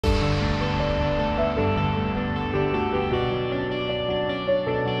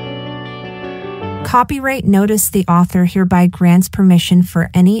Copyright notice: the author hereby grants permission for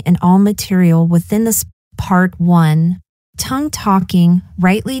any and all material within this Part 1. Tongue Talking,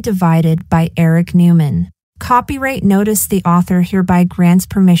 Rightly Divided by Eric Neumann. Copyright notice: the author hereby grants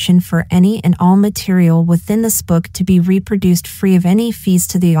permission for any and all material within this book to be reproduced free of any fees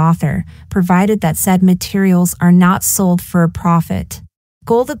to the author, provided that said materials are not sold for a profit.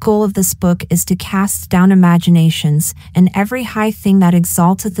 The goal of this book is to cast down imaginations and every high thing that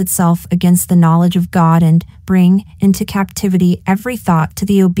exalteth itself against the knowledge of God, and bring into captivity every thought to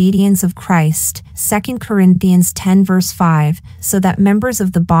the obedience of Christ. 2 Corinthians 10 verse 5, so that members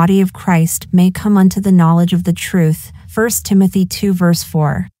of the body of Christ may come unto the knowledge of the truth. 1 Timothy 2 verse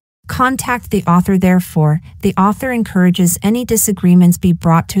 4. Contact the author. Therefore, the author encourages any disagreements be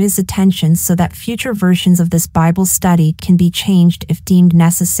brought to his attention so that future versions of this Bible study can be changed if deemed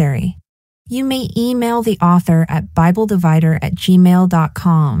necessary. You may email the author at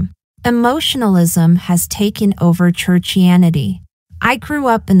bibledivider@gmail.com. Emotionalism has taken over churchianity. I grew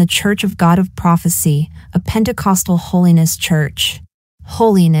up in the Church of God of Prophecy, a Pentecostal holiness church.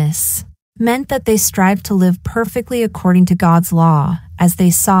 Holiness meant that they strived to live perfectly according to God's law, as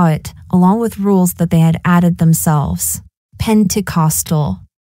they saw it, along with rules that they had added themselves. Pentecostal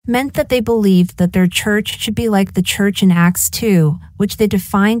meant that they believed that their church should be like the church in Acts 2, which they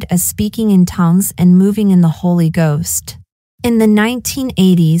defined as speaking in tongues and moving in the Holy Ghost. In the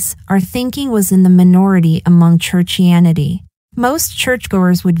 1980s, our thinking was in the minority among churchianity. Most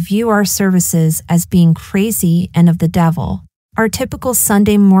churchgoers would view our services as being crazy and of the devil. Our typical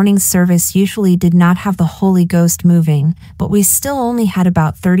Sunday morning service usually did not have the Holy Ghost moving, but we still only had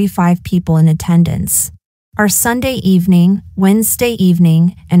about 35 people in attendance. Our Sunday evening, Wednesday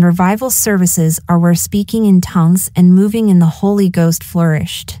evening, and revival services are where speaking in tongues and moving in the Holy Ghost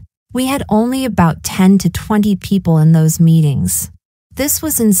flourished. We had only about 10 to 20 people in those meetings. This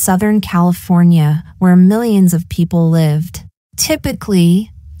was in Southern California, where millions of people lived.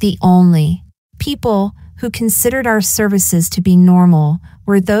 Typically, the only people who considered our services to be normal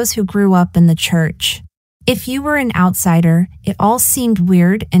were those who grew up in the church. If you were an outsider, it all seemed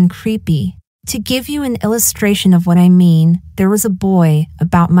weird and creepy. To give you an illustration of what I mean, there was a boy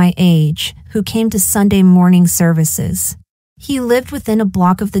about my age who came to Sunday morning services. He lived within a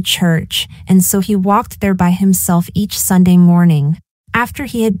block of the church, and so he walked there by himself each Sunday morning. After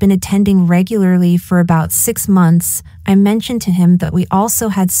he had been attending regularly for about 6 months, I mentioned to him that we also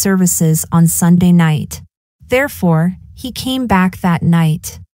had services on Sunday night. Therefore, he came back that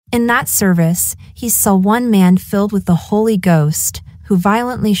night. In that service, he saw one man filled with the Holy Ghost, who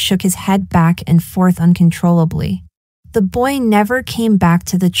violently shook his head back and forth uncontrollably. The boy never came back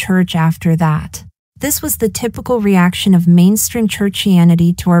to the church after that. This was the typical reaction of mainstream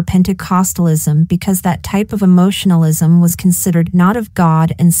churchianity to our Pentecostalism, because that type of emotionalism was considered not of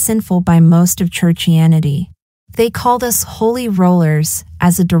God and sinful by most of churchianity. They called us holy rollers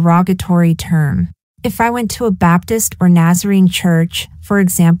as a derogatory term. If I went to a Baptist or Nazarene church, for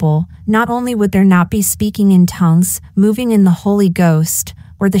example, not only would there not be speaking in tongues, moving in the Holy Ghost,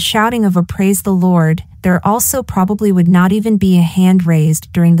 or the shouting of a praise the Lord, there also probably would not even be a hand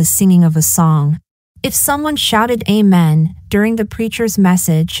raised during the singing of a song. If someone shouted Amen during the preacher's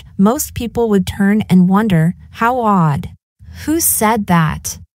message, most people would turn and wonder, how odd. Who said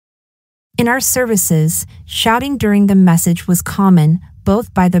that? In our services, shouting during the message was common,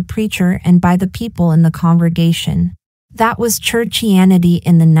 both by the preacher and by the people in the congregation. That was churchianity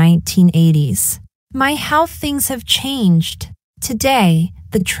in the 1980s. How things have changed. Today,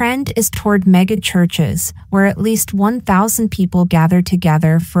 the trend is toward mega churches, where at least 1,000 people gather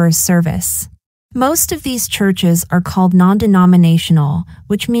together for a service. Most of these churches are called non-denominational,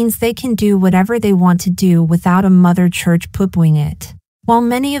 which means they can do whatever they want to do without a mother church poo-pooing it. While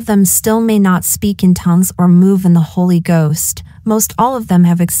many of them still may not speak in tongues or move in the Holy Ghost, most all of them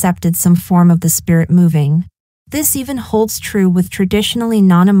have accepted some form of the Spirit moving. This even holds true with traditionally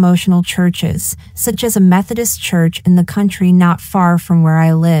non-emotional churches, such as a Methodist church in the country not far from where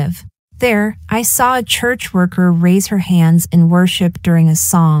I live. There, I saw a church worker raise her hands in worship during a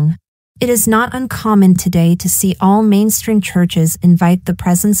song. It is not uncommon today to see all mainstream churches invite the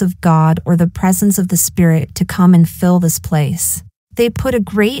presence of God or the presence of the Spirit to come and fill this place. They put a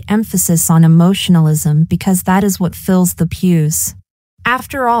great emphasis on emotionalism because that is what fills the pews.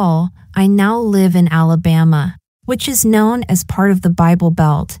 After all, I now live in Alabama, which is known as part of the Bible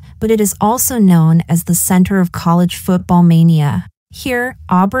Belt, but it is also known as the center of college football mania. Here,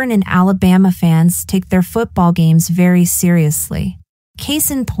 Auburn and Alabama fans take their football games very seriously. Case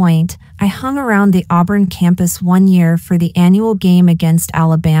in point, I hung around the Auburn campus one year for the annual game against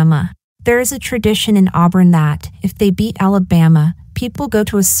Alabama. There is a tradition in Auburn that, if they beat Alabama, people go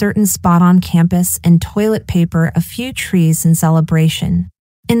to a certain spot on campus and toilet paper a few trees in celebration.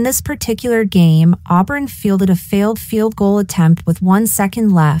 In this particular game, Auburn fielded a failed field goal attempt with 1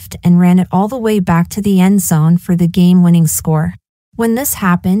 second left and ran it all the way back to the end zone for the game-winning score. When this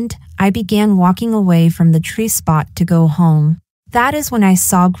happened, I began walking away from the tree spot to go home. That is when I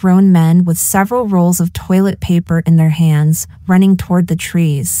saw grown men with several rolls of toilet paper in their hands running toward the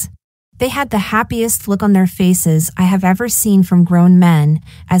trees. They had the happiest look on their faces I have ever seen from grown men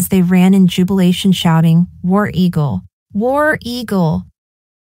as they ran in jubilation shouting, "War Eagle! War Eagle!"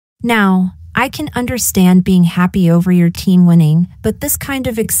 Now, I can understand being happy over your team winning, but this kind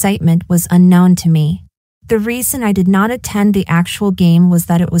of excitement was unknown to me. The reason I did not attend the actual game was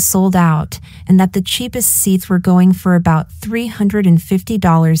that it was sold out and that the cheapest seats were going for about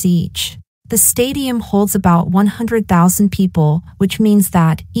 $350 each. The stadium holds about 100,000 people, which means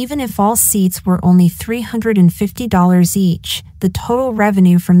that even if all seats were only $350 each, the total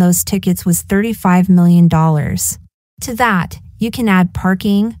revenue from those tickets was $35 million. To that, you can add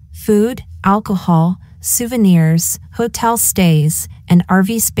parking, food, alcohol, souvenirs, hotel stays, and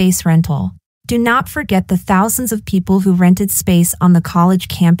RV space rental. Do not forget the thousands of people who rented space on the college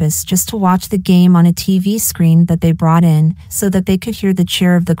campus just to watch the game on a TV screen that they brought in so that they could hear the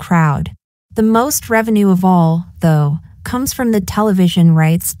cheer of the crowd. The most revenue of all, though, comes from the television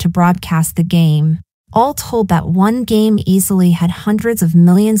rights to broadcast the game. All told, that one game easily had hundreds of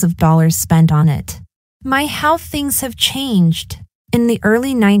millions of dollars spent on it. My, how things have changed. In the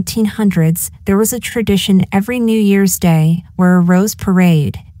early 1900s, there was a tradition every New Year's Day where a rose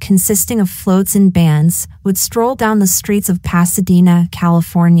parade, consisting of floats and bands, would stroll down the streets of Pasadena,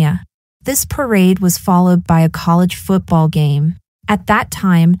 California. This parade was followed by a college football game. At that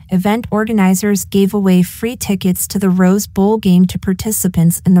time, event organizers gave away free tickets to the Rose Bowl game to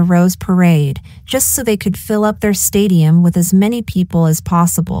participants in the Rose Parade, just so they could fill up their stadium with as many people as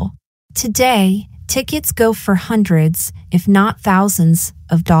possible. Today, tickets go for hundreds, if not thousands,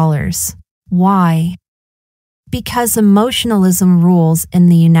 of dollars. Why? Because emotionalism rules in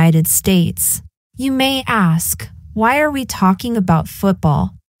the United States. You may ask, why are we talking about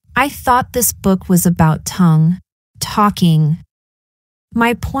football? I thought this book was about talking.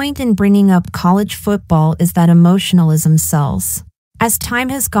 My point in bringing up college football is that emotionalism sells. As time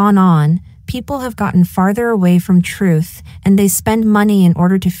has gone on, people have gotten farther away from truth, and they spend money in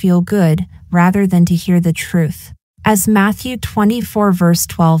order to feel good, rather than to hear the truth. As Matthew 24 verse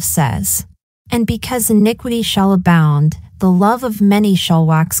 12 says, "And because iniquity shall abound, the love of many shall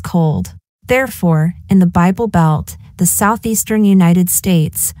wax cold." Therefore, in the Bible Belt, the southeastern United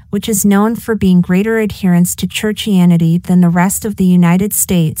States, which is known for being greater adherents to churchianity than the rest of the United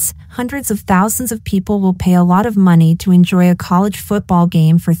States, hundreds of thousands of people will pay a lot of money to enjoy a college football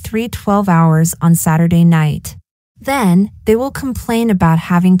game for 12 hours on Saturday night. Then, they will complain about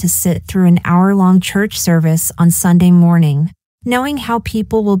having to sit through an hour-long church service on Sunday morning. Knowing how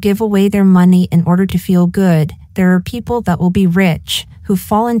people will give away their money in order to feel good, there are people that will be rich, who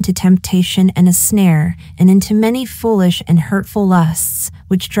fall into temptation and a snare, and into many foolish and hurtful lusts,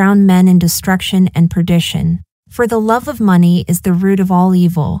 which drown men in destruction and perdition. For the love of money is the root of all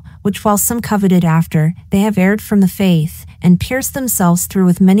evil, which while some coveted after, they have erred from the faith, and pierced themselves through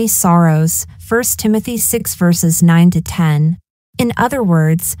with many sorrows. 1 Timothy 6 verses 9-10. In other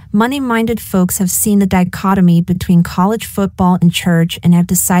words, money-minded folks have seen the dichotomy between college football and church and have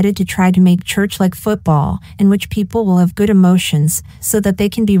decided to try to make church like football, in which people will have good emotions, so that they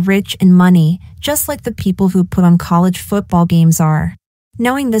can be rich in money, just like the people who put on college football games are.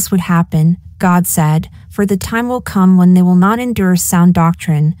 Knowing this would happen, God said, "For the time will come when they will not endure sound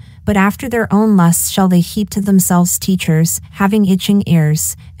doctrine, but after their own lusts shall they heap to themselves teachers, having itching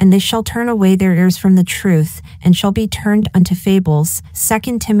ears, and they shall turn away their ears from the truth, and shall be turned unto fables."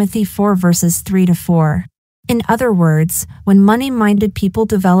 2 Timothy 4 verses 3-4. In other words, when money-minded people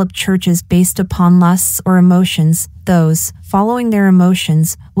develop churches based upon lusts or emotions, those, following their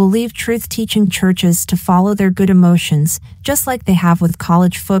emotions, will leave truth-teaching churches to follow their good emotions, just like they have with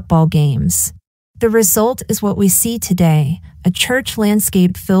college football games. The result is what we see today, a church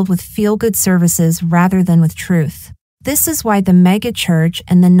landscape filled with feel-good services rather than with truth. This is why the mega-church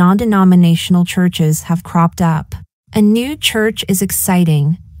and the non-denominational churches have cropped up. A new church is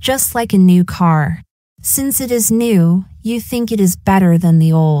exciting, just like a new car. Since it is new, you think it is better than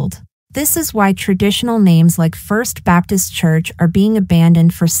the old. This is why traditional names like First Baptist Church are being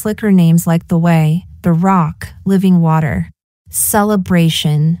abandoned for slicker names like The Way, The Rock, Living Water,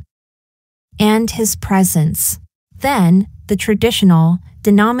 Celebration, and His Presence. Then, the traditional,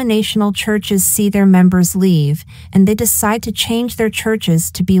 denominational churches see their members leave, and they decide to change their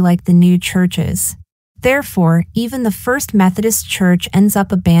churches to be like the new churches. Therefore, even the First Methodist Church ends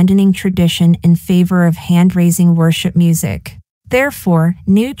up abandoning tradition in favor of hand-raising worship music. Therefore,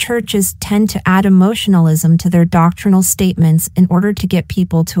 new churches tend to add emotionalism to their doctrinal statements in order to get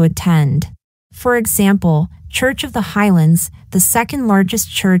people to attend. For example, Church of the Highlands, the second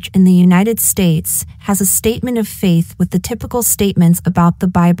largest church in the United States, has a statement of faith with the typical statements about the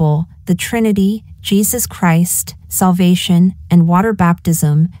Bible, the Trinity, Jesus Christ, salvation, and water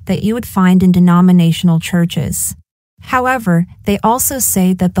baptism that you would find in denominational churches. However, they also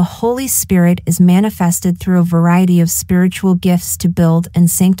say that the Holy Spirit is manifested through a variety of spiritual gifts to build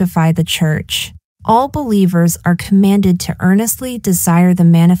and sanctify the church. All believers are commanded to earnestly desire the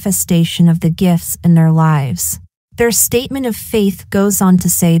manifestation of the gifts in their lives. Their statement of faith goes on to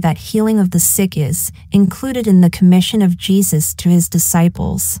say that healing of the sick is included in the commission of Jesus to his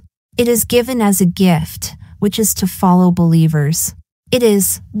disciples. It is given as a gift, which is to follow believers. It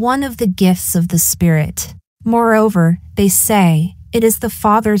is one of the gifts of the Spirit. Moreover, they say, it is the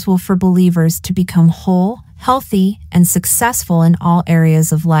Father's will for believers to become whole, healthy, and successful in all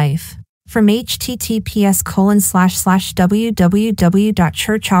areas of life. From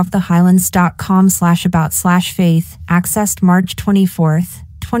https://www.churchofthehighlands.com/about/faith, accessed March 24,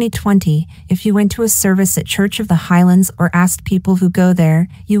 2020. If you went to a service at Church of the Highlands or asked people who go there,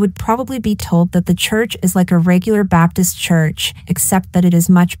 you would probably be told that the church is like a regular Baptist church, except that it is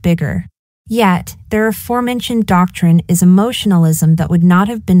much bigger. Yet, their aforementioned doctrine is emotionalism that would not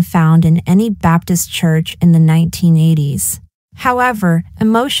have been found in any Baptist church in the 1980s. However,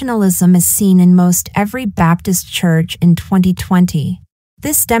 emotionalism is seen in most every Baptist church in 2020.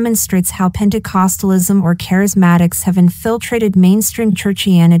 This demonstrates how Pentecostalism or charismatics have infiltrated mainstream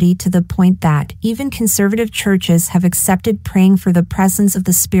churchianity to the point that even conservative churches have accepted praying for the presence of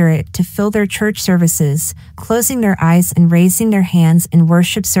the Spirit to fill their church services, closing their eyes and raising their hands in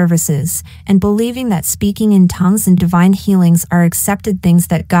worship services, and believing that speaking in tongues and divine healings are accepted things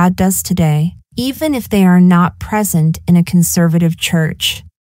that God does today, even if they are not present in a conservative church.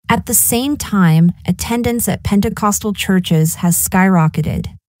 At the same time, attendance at Pentecostal churches has skyrocketed.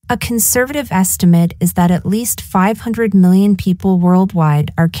 A conservative estimate is that at least 500 million people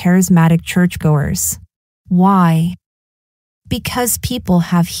worldwide are charismatic churchgoers. Why? Because people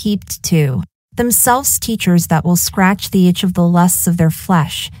have heaped to themselves teachers that will scratch the itch of the lusts of their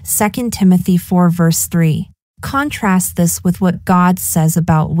flesh, 2 Timothy 4 verse 3. Contrast this with what God says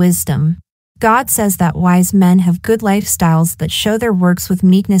about wisdom. God says that wise men have good lifestyles that show their works with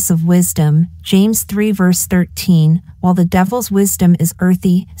meekness of wisdom, James 3 verse 13, while the devil's wisdom is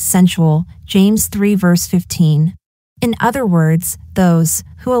earthy, sensual, James 3 verse 15. In other words, those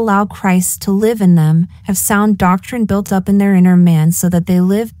who allow Christ to live in them have sound doctrine built up in their inner man so that they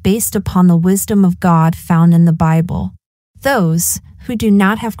live based upon the wisdom of God found in the Bible. Those who do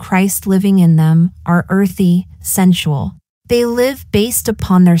not have Christ living in them are earthy, sensual. They live based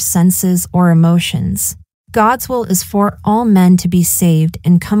upon their senses or emotions. God's will is for all men to be saved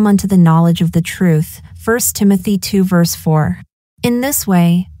and come unto the knowledge of the truth, 1 Timothy 2 verse 4. In this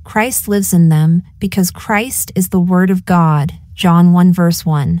way, Christ lives in them, because Christ is the Word of God, John 1 verse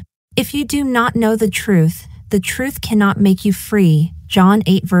 1. If you do not know the truth cannot make you free, John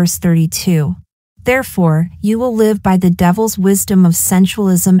 8 verse 32. Therefore, you will live by the devil's wisdom of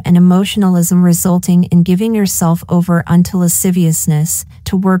sensualism and emotionalism, resulting in giving yourself over unto lasciviousness,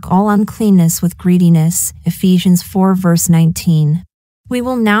 to work all uncleanness with greediness, Ephesians 4 verse 19. We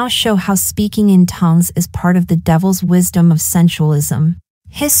will now show how speaking in tongues is part of the devil's wisdom of sensualism.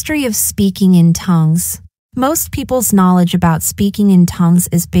 History of speaking in tongues. Most people's knowledge about speaking in tongues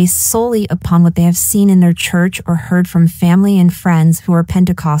is based solely upon what they have seen in their church or heard from family and friends who are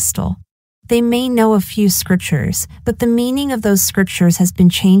Pentecostal. They may know a few scriptures, but the meaning of those scriptures has been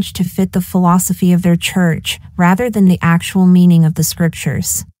changed to fit the philosophy of their church, rather than the actual meaning of the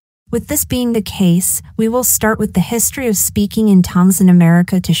scriptures. With this being the case, we will start with the history of speaking in tongues in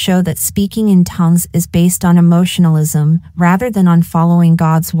America to show that speaking in tongues is based on emotionalism, rather than on following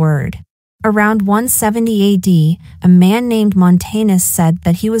God's word. Around 170 AD, a man named Montanus said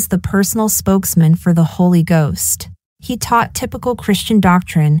that he was the personal spokesman for the Holy Ghost. He taught typical Christian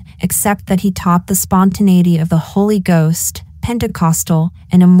doctrine, except that he taught the spontaneity of the Holy Ghost, Pentecostal,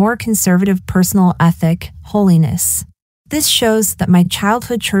 and a more conservative personal ethic, holiness. This shows that my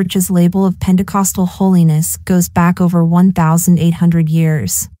childhood church's label of Pentecostal holiness goes back over 1,800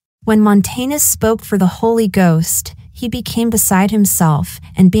 years. When Montanus spoke for the Holy Ghost, he became beside himself,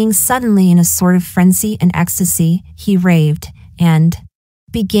 and being suddenly in a sort of frenzy and ecstasy, he raved, and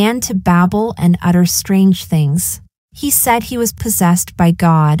began to babble and utter strange things. He said he was possessed by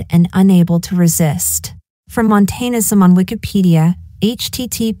God and unable to resist. From Montanism on Wikipedia,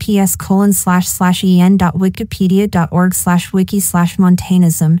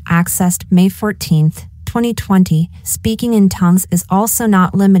 https://en.wikipedia.org/wiki/montanism accessed May 14, 2020. Speaking in tongues is also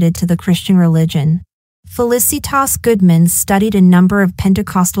not limited to the Christian religion. Felicitas Goodman studied a number of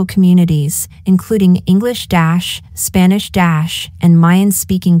Pentecostal communities, including English-, Spanish-, and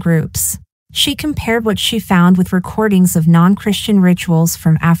Mayan-speaking groups. She compared what she found with recordings of non-Christian rituals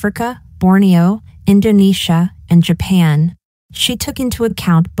from Africa, Borneo, Indonesia, and Japan. She took into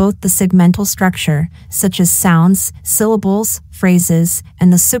account both the segmental structure, such as sounds, syllables, phrases,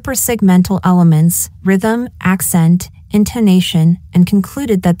 and the suprasegmental elements, rhythm, accent, intonation, and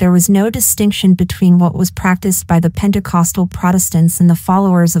concluded that there was no distinction between what was practiced by the Pentecostal Protestants and the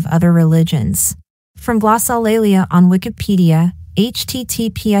followers of other religions. From Glossolalia on Wikipedia,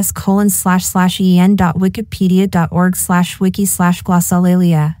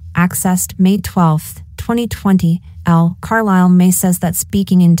 https://en.wikipedia.org/wiki/glossolalia, accessed May 12, 2020. L. Carlisle May says that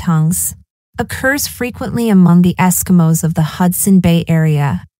speaking in tongues occurs frequently among the Eskimos of the Hudson Bay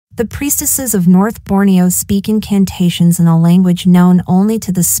area. The priestesses of North Borneo speak incantations in a language known only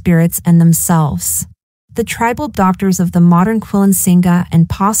to the spirits and themselves. The tribal doctors of the modern Quilinsinga and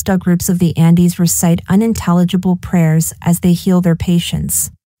Pasta groups of the Andes recite unintelligible prayers as they heal their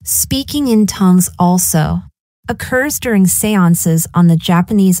patients. Speaking in tongues also occurs during seances on the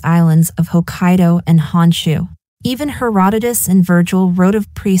Japanese islands of Hokkaido and Honshu. Even Herodotus and Virgil wrote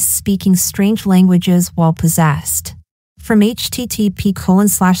of priests speaking strange languages while possessed. From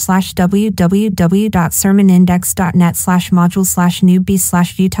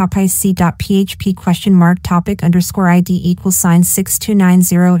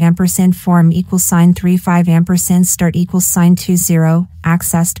 #4m=sign 20,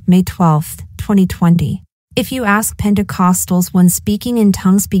 accessed May 12, 2020. If you ask Pentecostals when speaking in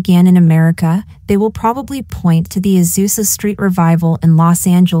tongues began in America, they will probably point to the Azusa Street Revival in Los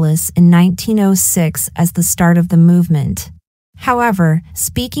Angeles in 1906 as the start of the movement. However,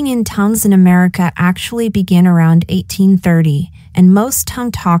 speaking in tongues in America actually began around 1830, and most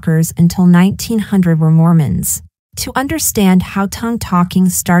tongue talkers until 1900 were Mormons. To understand how tongue talking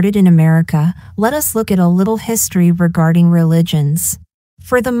started in America, let us look at a little history regarding religions.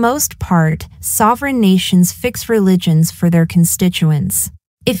 For the most part, sovereign nations fix religions for their constituents.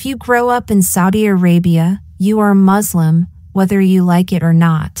 If you grow up in Saudi Arabia, you are Muslim, whether you like it or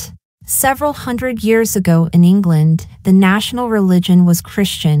not. Several hundred years ago in England, the national religion was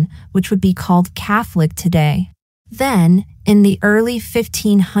Christian, which would be called Catholic today. Then, in the early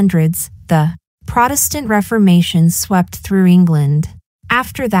 1500s, the Protestant Reformation swept through England.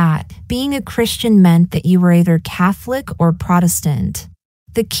 After that, being a Christian meant that you were either Catholic or Protestant.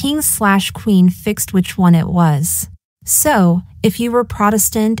 The king/queen fixed which one it was. So, if you were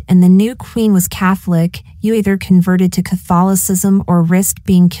Protestant and the new queen was Catholic, you either converted to Catholicism or risked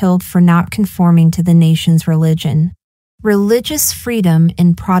being killed for not conforming to the nation's religion. Religious freedom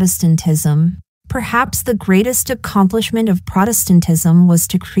in Protestantism. Perhaps the greatest accomplishment of Protestantism was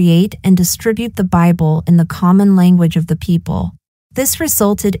to create and distribute the Bible in the common language of the people. This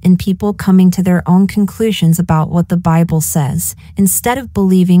resulted in people coming to their own conclusions about what the Bible says, instead of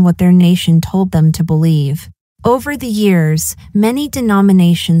believing what their nation told them to believe. Over the years, many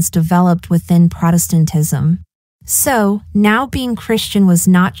denominations developed within Protestantism. So, now being Christian was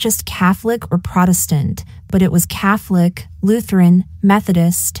not just Catholic or Protestant, but it was Catholic, Lutheran,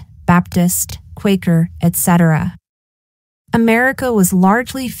 Methodist, Baptist, Quaker, etc. America was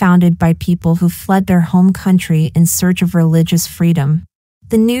largely founded by people who fled their home country in search of religious freedom.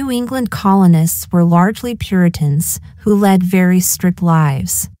 The New England colonists were largely Puritans, who led very strict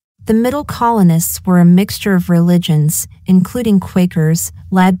lives. The Middle colonists were a mixture of religions, including Quakers,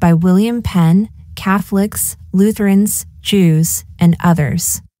 led by William Penn, Catholics, Lutherans, Jews, and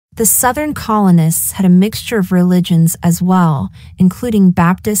others. The Southern colonists had a mixture of religions as well, including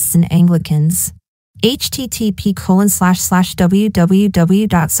Baptists and Anglicans.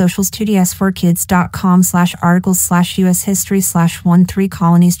 http://www.socialstudies4kids.com/articles/US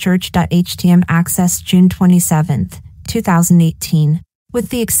history/13colonieschurch.htm access June 27, 2018. With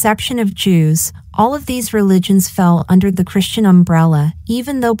the exception of Jews, all of these religions fell under the Christian umbrella,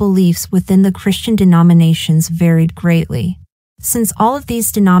 even though beliefs within the Christian denominations varied greatly. Since all of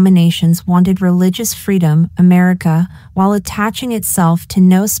these denominations wanted religious freedom, America, while attaching itself to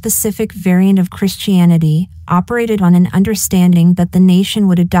no specific variant of Christianity, operated on an understanding that the nation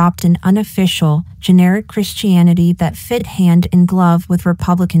would adopt an unofficial, generic Christianity that fit hand in glove with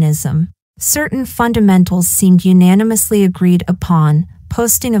republicanism. Certain fundamentals seemed unanimously agreed upon.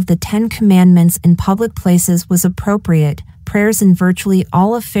 Posting of the Ten Commandments in public places was appropriate, prayers and virtually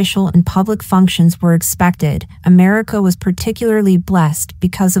all official and public functions were expected, America was particularly blessed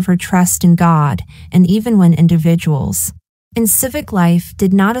because of her trust in God, and even when individuals in civic life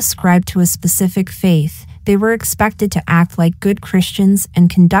did not ascribe to a specific faith, they were expected to act like good Christians and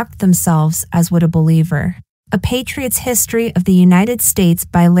conduct themselves as would a believer. A Patriot's History of the United States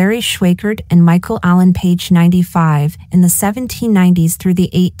by Larry Schweikert and Michael Allen, page 95. In the 1790s through the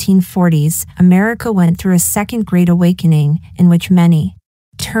 1840s, America went through a second Great Awakening, in which many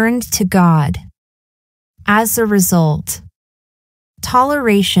turned to God. As a result,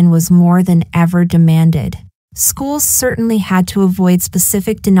 toleration was more than ever demanded. Schools certainly had to avoid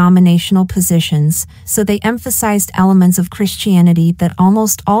specific denominational positions, so they emphasized elements of Christianity that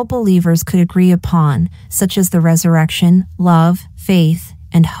almost all believers could agree upon, such as the resurrection, love, faith,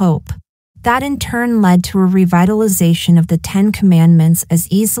 and hope. That in turn led to a revitalization of the Ten Commandments as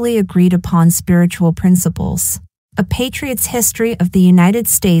easily agreed upon spiritual principles. A Patriot's History of the United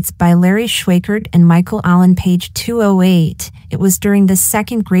States by Larry Schweikert and Michael Allen, page 208. It was during the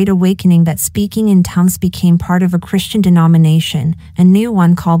Second Great Awakening that speaking in tongues became part of a Christian denomination, a new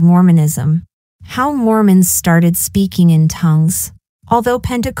one called Mormonism. How Mormons started speaking in tongues. Although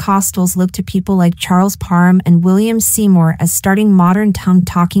Pentecostals looked to people like Charles Parham and William Seymour as starting modern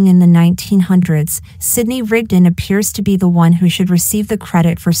tongue-talking in the 1900s, Sidney Rigdon appears to be the one who should receive the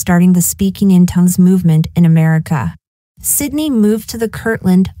credit for starting the speaking in tongues movement in America. Sidney moved to the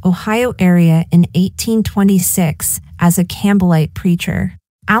Kirtland, Ohio area in 1826 as a Campbellite preacher.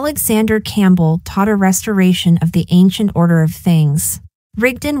 Alexander Campbell taught a restoration of the ancient order of things.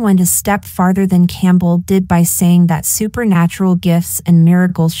 Rigdon went a step farther than Campbell did by saying that supernatural gifts and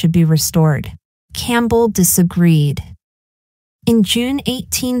miracles should be restored. Campbell disagreed. In June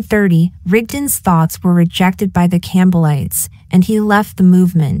 1830, Rigdon's thoughts were rejected by the Campbellites, and he left the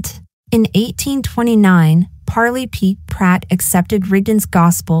movement. In 1829, Parley P. Pratt accepted Rigdon's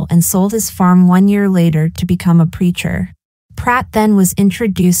gospel and sold his farm 1 year later to become a preacher. Pratt then was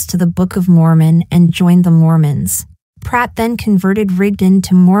introduced to the Book of Mormon and joined the Mormons. Pratt then converted Rigdon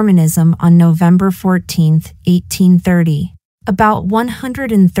to Mormonism on November 14, 1830. About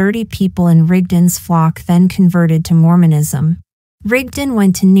 130 people in Rigdon's flock then converted to Mormonism. Rigdon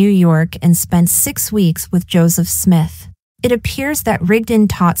went to New York and spent 6 weeks with Joseph Smith. It appears that Rigdon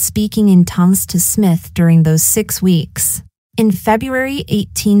taught speaking in tongues to Smith during those 6 weeks. In February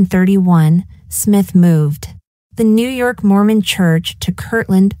 1831, Smith moved the New York Mormon Church to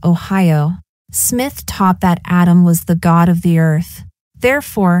Kirtland, Ohio. Smith taught that Adam was the God of the earth.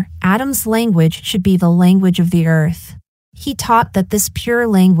 Therefore, Adam's language should be the language of the earth. He taught that this pure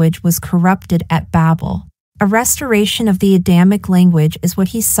language was corrupted at Babel. A restoration of the Adamic language is what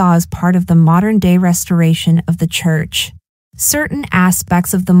he saw as part of the modern-day restoration of the church. Certain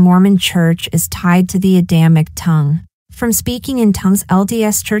aspects of the Mormon Church is tied to the Adamic tongue. From Speaking in Tongues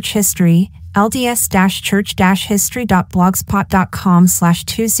LDS Church History,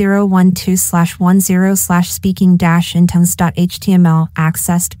 lds-church-history.blogspot.com/2012/10/speaking-in-tongues.html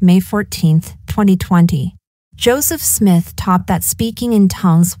accessed May 14, 2020. Joseph Smith taught that speaking in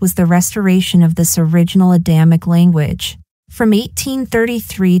tongues was the restoration of this original Adamic language. From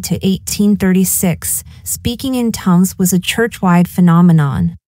 1833 to 1836, speaking in tongues was a church-wide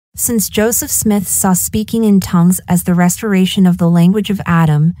phenomenon. Since Joseph Smith saw speaking in tongues as the restoration of the language of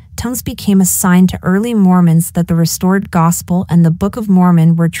Adam, tongues became a sign to early Mormons that the restored gospel and the Book of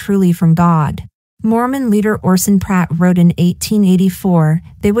Mormon were truly from God. Mormon leader Orson Pratt wrote in 1884,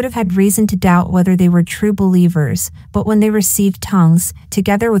 they would have had reason to doubt whether they were true believers, but when they received tongues,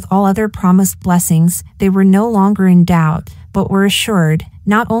 together with all other promised blessings, they were no longer in doubt, but were assured,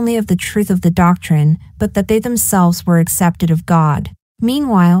 not only of the truth of the doctrine, but that they themselves were accepted of God.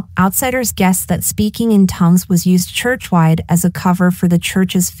 Meanwhile, outsiders guessed that speaking in tongues was used church-wide as a cover for the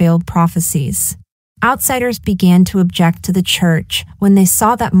church's failed prophecies. Outsiders began to object to the church when they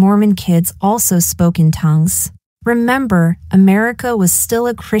saw that Mormon kids also spoke in tongues. Remember, America was still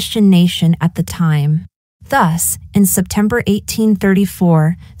a Christian nation at the time. Thus, in September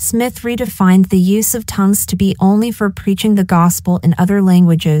 1834, Smith redefined the use of tongues to be only for preaching the gospel in other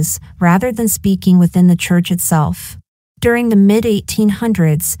languages, rather than speaking within the church itself. During the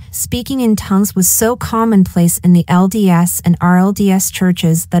mid-1800s, speaking in tongues was so commonplace in the LDS and RLDS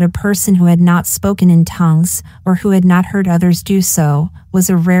churches that a person who had not spoken in tongues, or who had not heard others do so,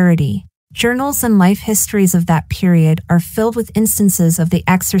 was a rarity. Journals and life histories of that period are filled with instances of the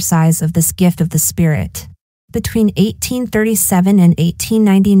exercise of this gift of the Spirit. Between 1837 and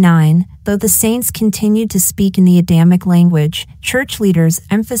 1899, though the saints continued to speak in the Adamic language, church leaders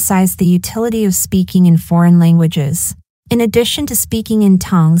emphasized the utility of speaking in foreign languages. In addition to speaking in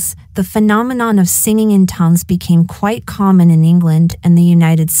tongues, the phenomenon of singing in tongues became quite common in England and the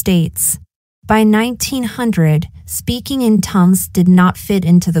United States. By 1900, speaking in tongues did not fit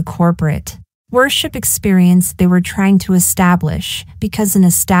into the corporate worship experience they were trying to establish, because an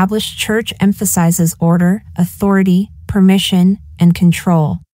established church emphasizes order, authority, permission, and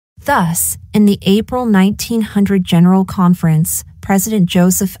control. Thus, in the April 1900 General Conference, President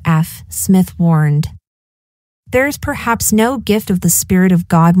Joseph F. Smith warned, "There is perhaps no gift of the Spirit of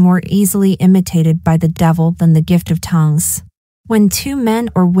God more easily imitated by the devil than the gift of tongues. When two men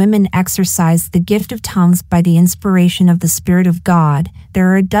or women exercise the gift of tongues by the inspiration of the Spirit of God, there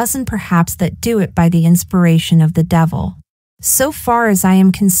are a dozen perhaps that do it by the inspiration of the devil. So far as I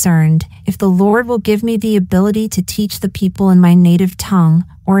am concerned, if the Lord will give me the ability to teach the people in my native tongue,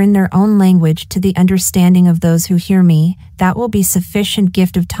 or in their own language to the understanding of those who hear me, that will be sufficient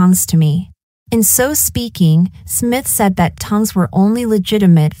gift of tongues to me." In so speaking, Smith said that tongues were only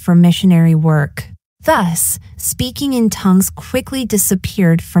legitimate for missionary work. Thus, speaking in tongues quickly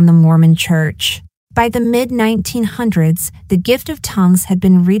disappeared from the Mormon Church. By the mid-1900s, the gift of tongues had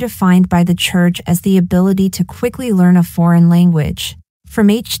been redefined by the Church as the ability to quickly learn a foreign language. From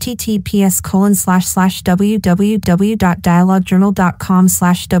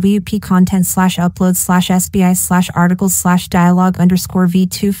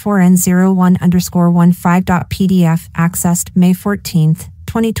accessed May 14,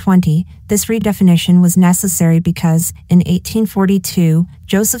 2020. This redefinition was necessary because, in 1842,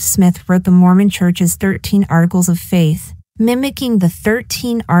 Joseph Smith wrote the Mormon Church's 13 Articles of Faith, mimicking the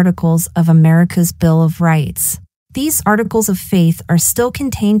 13 Articles of America's Bill of Rights. These Articles of Faith are still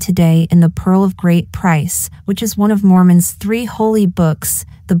contained today in the Pearl of Great Price, which is one of Mormon's 3 holy books.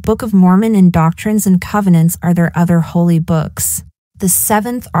 The Book of Mormon and Doctrines and Covenants are their other holy books. The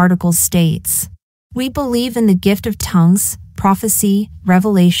 7th Article states, "We believe in the gift of tongues, prophecy,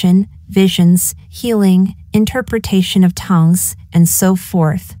 revelation, visions, healing, interpretation of tongues, and so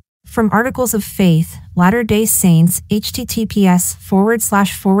forth." From Articles of Faith, Latter-day Saints,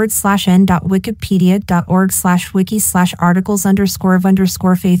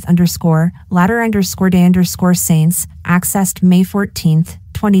 https://n.wiki.org/wiki/articles_of_faith_latter_day_saints, accessed May 14,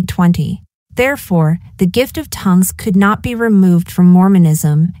 2020. Therefore, the gift of tongues could not be removed from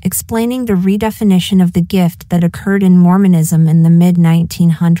Mormonism, explaining the redefinition of the gift that occurred in Mormonism in the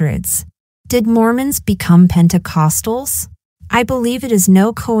mid-1900s. Did Mormons become Pentecostals? I believe it is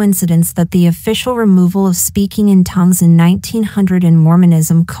no coincidence that the official removal of speaking in tongues in 1900 in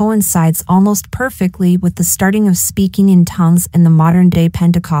Mormonism coincides almost perfectly with the starting of speaking in tongues in the modern-day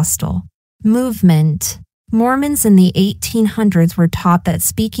Pentecostal movement. Mormons in the 1800s were taught that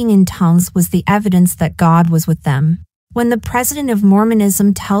speaking in tongues was the evidence that God was with them. When the president of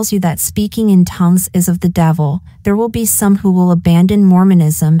Mormonism tells you that speaking in tongues is of the devil, there will be some who will abandon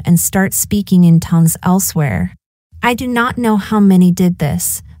Mormonism and start speaking in tongues elsewhere. I do not know how many did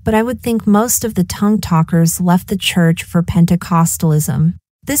this, but I would think most of the tongue talkers left the church for Pentecostalism.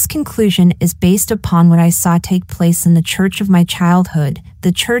 This conclusion is based upon what I saw take place in the church of my childhood,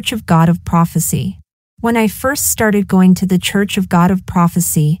 the Church of God of Prophecy. When I first started going to the Church of God of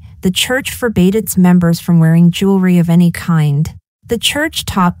Prophecy, the church forbade its members from wearing jewelry of any kind. The church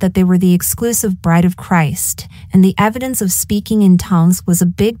taught that they were the exclusive bride of Christ, and the evidence of speaking in tongues was a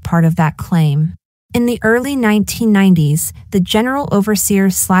big part of that claim. In the early 1990s, the general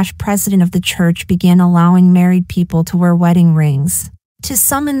overseer/president of the church began allowing married people to wear wedding rings. To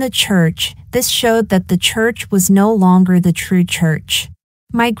some in the church, this showed that the church was no longer the true church.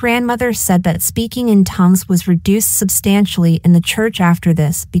 My grandmother said that speaking in tongues was reduced substantially in the church after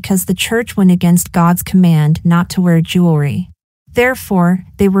this because the church went against God's command not to wear jewelry. Therefore,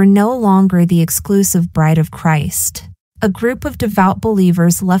 they were no longer the exclusive bride of Christ. A group of devout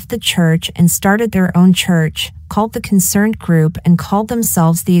believers left the church and started their own church, called the Concerned Group, and called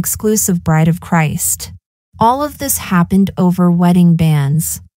themselves the exclusive bride of Christ. All of this happened over wedding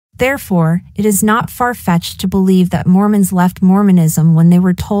bans. Therefore, it is not far-fetched to believe that Mormons left Mormonism when they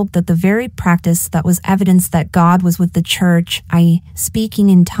were told that the very practice that was evidence that God was with the church, i.e.,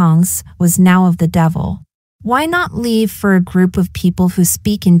 speaking in tongues, was now of the devil. Why not leave for a group of people who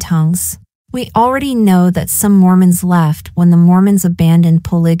speak in tongues? We already know that some Mormons left when the Mormons abandoned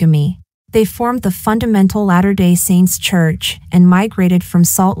polygamy. They formed the fundamental Latter-day Saints Church and migrated from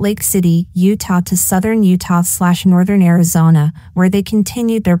Salt Lake City, Utah to southern Utah/northern Arizona, where they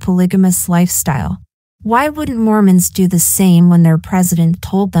continued their polygamous lifestyle. Why wouldn't Mormons do the same when their president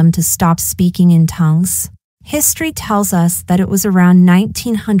told them to stop speaking in tongues? History tells us that it was around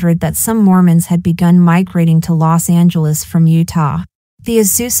 1900 that some Mormons had begun migrating to Los Angeles from Utah. The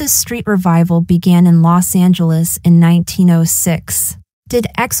Azusa Street Revival began in Los Angeles in 1906. Did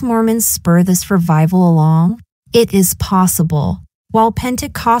ex-Mormons spur this revival along? It is possible. While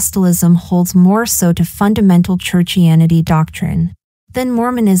Pentecostalism holds more so to fundamental churchianity doctrine than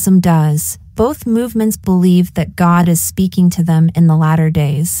Mormonism does, both movements believe that God is speaking to them in the latter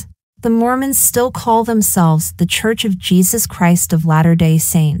days. The Mormons still call themselves the Church of Jesus Christ of Latter-day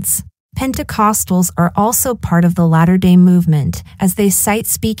Saints. Pentecostals are also part of the Latter-day movement, as they cite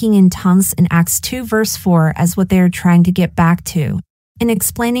speaking in tongues in Acts 2 verse 4 as what they are trying to get back to. In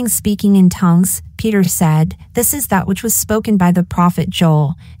explaining speaking in tongues, Peter said, "This is that which was spoken by the prophet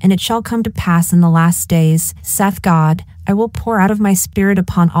Joel, and it shall come to pass in the last days, saith God, I will pour out of my Spirit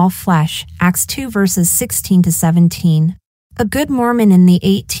upon all flesh." Acts 2 verses 16 to 17. A good Mormon in the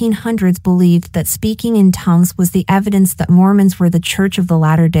 1800s believed that speaking in tongues was the evidence that Mormons were the Church of the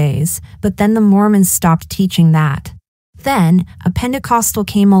Latter Days, but then the Mormons stopped teaching that. Then, a Pentecostal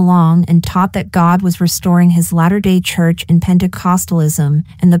came along and taught that God was restoring his Latter-day Church in Pentecostalism,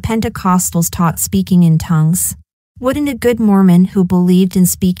 and the Pentecostals taught speaking in tongues. Wouldn't a good Mormon who believed in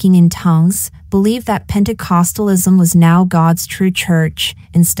speaking in tongues believe that Pentecostalism was now God's true church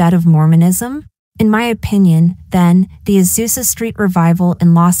instead of Mormonism? In my opinion, then, the Azusa Street Revival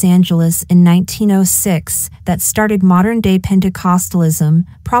in Los Angeles in 1906 that started modern-day Pentecostalism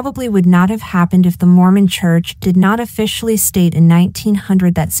probably would not have happened if the Mormon Church did not officially state in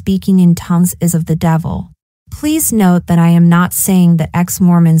 1900 that speaking in tongues is of the devil. Please note that I am not saying that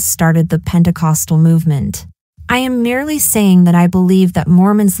ex-Mormons started the Pentecostal movement. I am merely saying that I believe that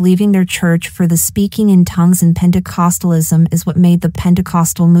Mormons leaving their church for the speaking in tongues in Pentecostalism is what made the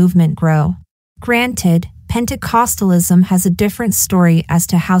Pentecostal movement grow. Granted, Pentecostalism has a different story as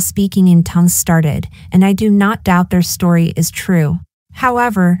to how speaking in tongues started, and I do not doubt their story is true.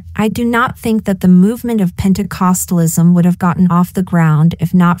 However, I do not think that the movement of Pentecostalism would have gotten off the ground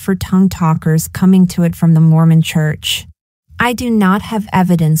if not for tongue talkers coming to it from the Mormon Church. I do not have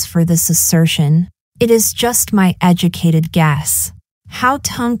evidence for this assertion. It is just my educated guess. How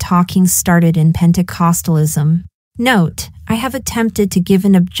tongue talking started in Pentecostalism. Note, I have attempted to give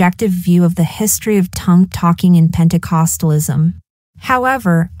an objective view of the history of tongue talking in Pentecostalism.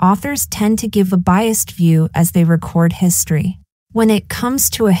 However, authors tend to give a biased view as they record history. When it comes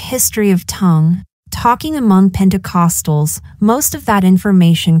to a history of tongue talking among Pentecostals, most of that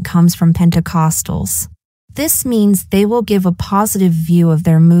information comes from Pentecostals. This means they will give a positive view of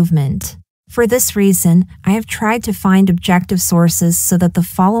their movement. For this reason, I have tried to find objective sources so that the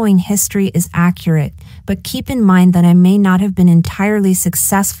following history is accurate, but keep in mind that I may not have been entirely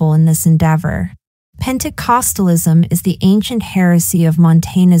successful in this endeavor. Pentecostalism is the ancient heresy of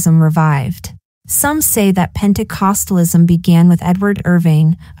Montanism revived. Some say that Pentecostalism began with Edward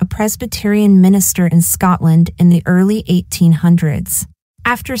Irving, a Presbyterian minister in Scotland in the early 1800s.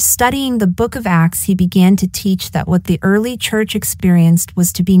 After studying the Book of Acts, he began to teach that what the early church experienced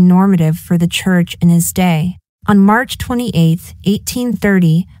was to be normative for the church in his day. On March 28,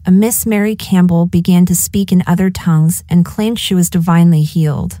 1830, a Miss Mary Campbell began to speak in other tongues and claimed she was divinely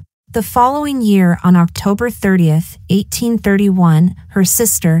healed. The following year, on October 30, 1831, her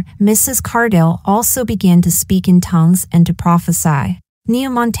sister, Mrs. Cardell, also began to speak in tongues and to prophesy.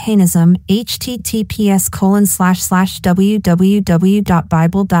 Neomontanism,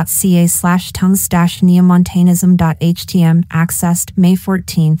 https://www.bible.ca/tongues-neomontanism.htm, accessed May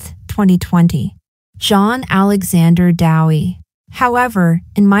 14, 2020. John Alexander Dowie. However,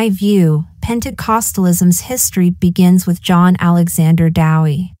 in my view, Pentecostalism's history begins with John Alexander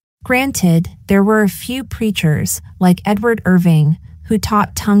Dowie. Granted, there were a few preachers, like Edward Irving, who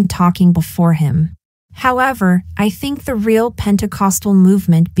taught tongue talking before him. However, I think the real Pentecostal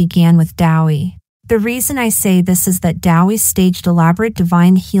movement began with Dowie. The reason I say this is that Dowie staged elaborate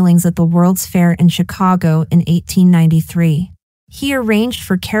divine healings at the World's Fair in Chicago in 1893. He arranged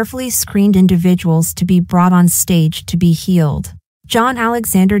for carefully screened individuals to be brought on stage to be healed. John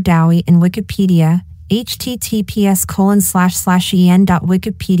Alexander Dowie in Wikipedia,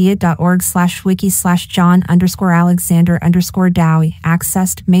 https://en.wikipedia.org/wiki/John_Alexander_Dowie,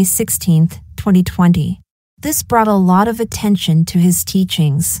 accessed May 16, 2020. This brought a lot of attention to his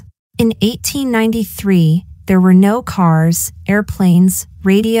teachings. In 1893, there were no cars, airplanes,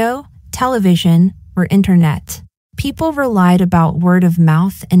 radio, television, or internet. People relied about word of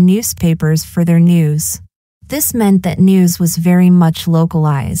mouth and newspapers for their news. This meant that news was very much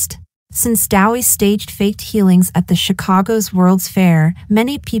localized. Since Dowie staged faked healings at the Chicago's World's Fair,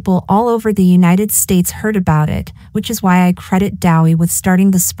 many people all over the United States heard about it, which is why I credit Dowie with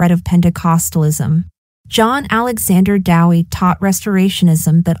starting the spread of Pentecostalism. John Alexander Dowie taught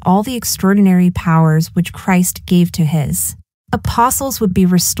restorationism, that all the extraordinary powers which Christ gave to his Apostles would be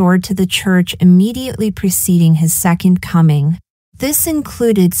restored to the church immediately preceding his second coming. This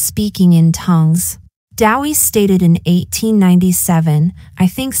included speaking in tongues. Dowie stated in 1897, "I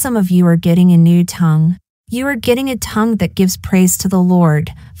think some of you are getting a new tongue. You are getting a tongue that gives praise to the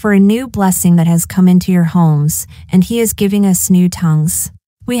Lord for a new blessing that has come into your homes, and He is giving us new tongues.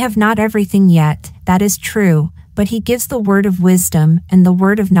 We have not everything yet, that is true, but He gives the word of wisdom and the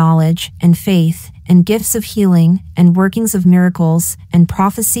word of knowledge and faith and gifts of healing and workings of miracles and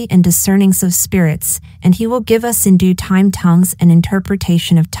prophecy and discernings of spirits, and He will give us in due time tongues and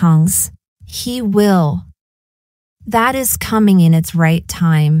interpretation of tongues." He will. That is coming in its right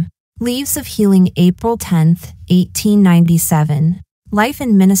time. Leaves of Healing, April 10, 1897. Life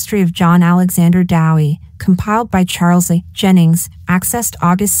and Ministry of John Alexander Dowie, compiled by Charles A. Jennings, accessed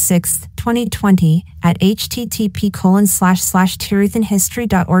August 6, 2020 at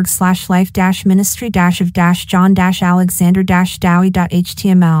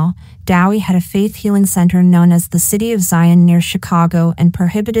http://life-ministry.org/John-Alexander-Dowie.html. Dowie had a faith healing center known as the City of Zion near Chicago and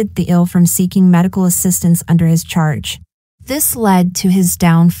prohibited the ill from seeking medical assistance under his charge. This led to his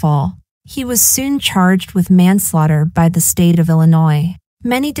downfall. He was soon charged with manslaughter by the state of Illinois.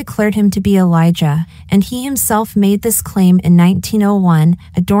 Many declared him to be Elijah, and he himself made this claim in 1901,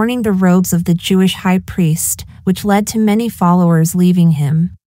 adorning the robes of the Jewish high priest, which led to many followers leaving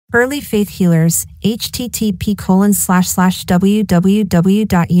him. Early faith healers,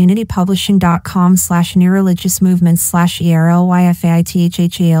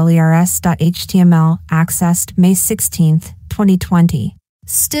 accessed May 16, 2020.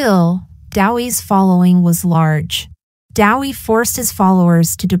 Still, Dowie's following was large. Dowie forced his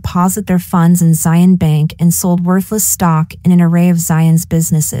followers to deposit their funds in Zion Bank and sold worthless stock in an array of Zion's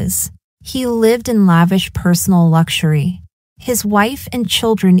businesses. He lived in lavish personal luxury. His wife and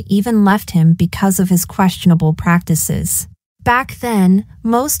children even left him because of his questionable practices. Back then,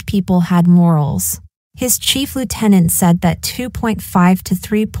 most people had morals. His chief lieutenant said that 2.5 to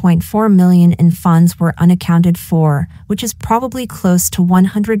 3.4 million in funds were unaccounted for, which is probably close to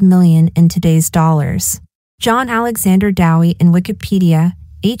 100 million in today's dollars. John Alexander Dowie in Wikipedia,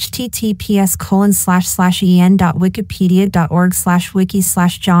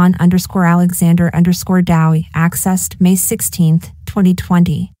 https://en.wikipedia.org/wiki/John_Alexander_Dowie, accessed May 16,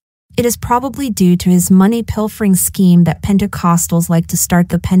 2020. It is probably due to his money-pilfering scheme that Pentecostals like to start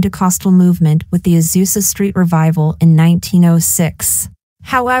the Pentecostal movement with the Azusa Street Revival in 1906.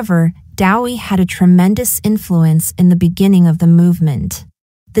 However, Dowie had a tremendous influence in the beginning of the movement.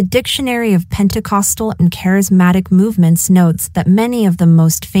 The Dictionary of Pentecostal and Charismatic Movements notes that many of the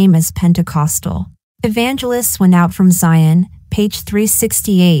most famous Pentecostal evangelists went out from Zion, page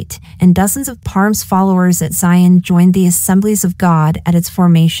 368, and dozens of Parham's followers at Zion joined the Assemblies of God at its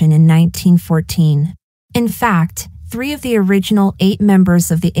formation in 1914. In fact, 3 of the original 8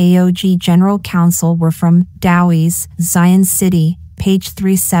 members of the AOG General Council were from Dowie's Zion City, page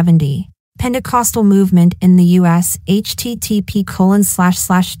 370. Pentecostal movement in the U.S.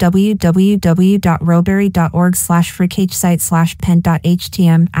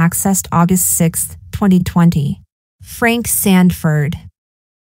 http://www.rowberry.org/fricachesite/pent.htm, accessed August 6, 2020. Frank Sandford.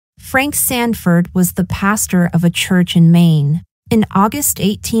 Frank Sandford was the pastor of a church in Maine. In August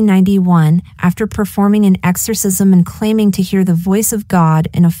 1891, after performing an exorcism and claiming to hear the voice of God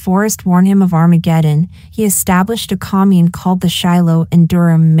in a forest warn him of Armageddon, he established a commune called the Shiloh in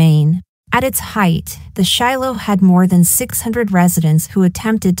Durham, Maine. At its height, the Shiloh had more than 600 residents who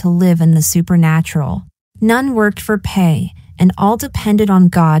attempted to live in the supernatural. None worked for pay, and all depended on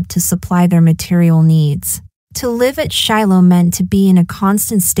God to supply their material needs. To live at Shiloh meant to be in a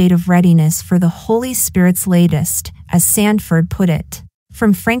constant state of readiness for the Holy Spirit's latest, as Sandford put it.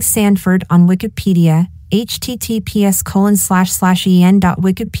 From Frank Sandford on Wikipedia,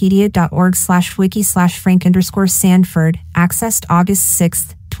 https://en.wikipedia.org/wiki/Frank_Sandford, accessed August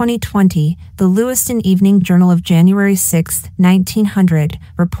 6, 2020, the Lewiston Evening Journal of January 6, 1900,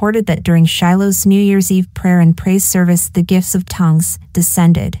 reported that during Shiloh's New Year's Eve prayer and praise service, the gifts of tongues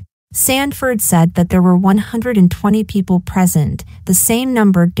descended. Sandford said that there were 120 people present, the same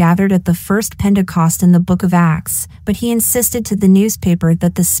number gathered at the first Pentecost in the Book of Acts, but he insisted to the newspaper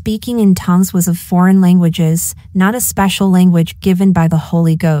that the speaking in tongues was of foreign languages, not a special language given by the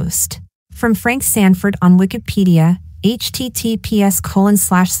Holy Ghost. From Frank Sandford on Wikipedia,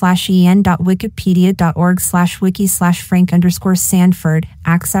 https://en.wikipedia.org/wiki/Frank_Sandford,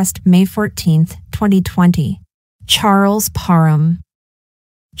 accessed May 14, 2020. Charles Parham.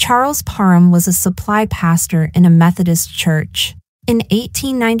 Charles Parham was a supply pastor in a Methodist church. In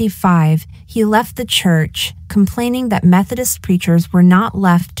 1895, he left the church, complaining that Methodist preachers were not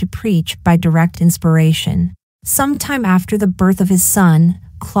left to preach by direct inspiration. Sometime after the birth of his son,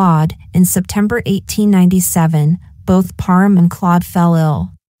 Claude, in September 1897, both Parham and Claude fell ill,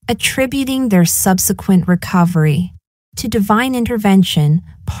 attributing their subsequent recovery to divine intervention.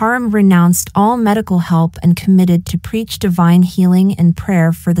 Parham renounced all medical help and committed to preach divine healing and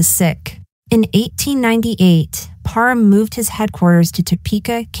prayer for the sick. In 1898, Parham moved his headquarters to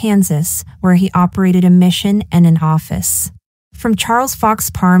Topeka, Kansas, where he operated a mission and an office. From Charles Fox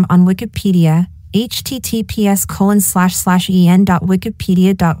Parham on Wikipedia,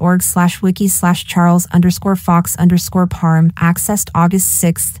 https://en.wikipedia.org/wiki/Charles_Fox_Parham, accessed August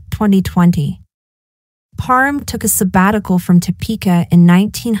 6, 2020. Parham took a sabbatical from Topeka in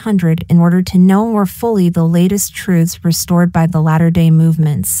 1900 in order to know more fully the latest truths restored by the Latter-day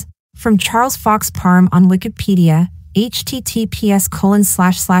Movements. From Charles Fox Parham on Wikipedia,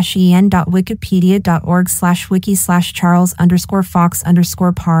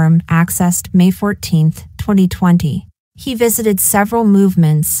 https://en.wikipedia.org/wiki/Charles_Fox_Parham, accessed May 14, 2020. He visited several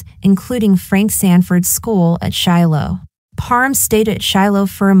movements, including Frank Sanford's school at Shiloh. Parham stayed at Shiloh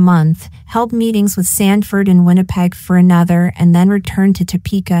for a month, held meetings with Sanford in Winnipeg for another, and then returned to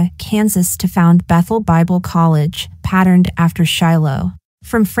Topeka, Kansas to found Bethel Bible College, patterned after Shiloh.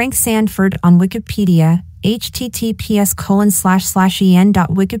 From Frank Sanford on Wikipedia,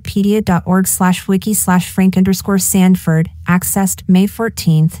 https://en.wikipedia.org/wiki/Frank_Sanford, accessed May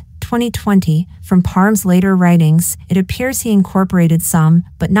 14, 2020. From Parham's later writings, it appears he incorporated some,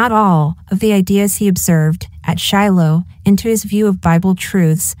 but not all, of the ideas he observed at Shiloh into his view of Bible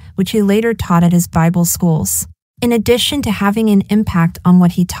truths, which he later taught at his Bible schools. In addition to having an impact on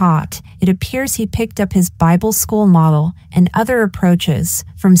what he taught, it appears he picked up his Bible school model and other approaches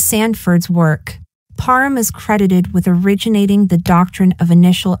from Sanford's work. Parham is credited with originating the doctrine of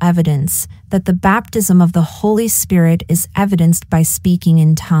initial evidence, that the baptism of the Holy Spirit is evidenced by speaking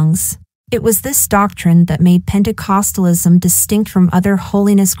in tongues. It was this doctrine that made Pentecostalism distinct from other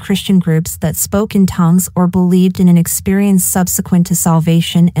holiness Christian groups that spoke in tongues or believed in an experience subsequent to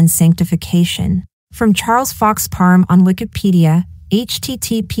salvation and sanctification. From Charles Fox Parham on Wikipedia,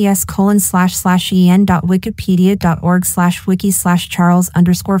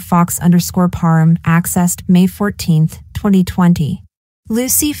 https://en.wikipedia.org/wiki/Charles_Fox_Parham, accessed May 14, 2020.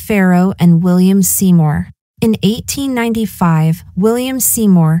 Lucy Farrow and William Seymour. In 1895, William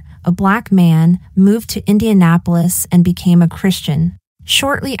Seymour, a black man, moved to Indianapolis and became a Christian.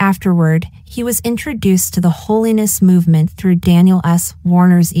 Shortly afterward, he was introduced to the holiness movement through Daniel S.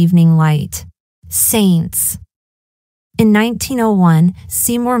 Warner's Evening Light. Saints. In 1901,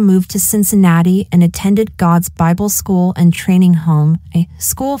 Seymour moved to Cincinnati and attended God's Bible School and Training Home, a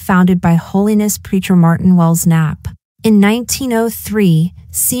school founded by holiness preacher Martin Wells Knapp. In 1903,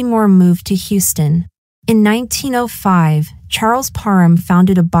 Seymour moved to Houston. In 1905, Charles Parham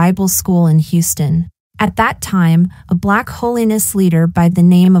founded a Bible school in Houston. At that time, a black holiness leader by the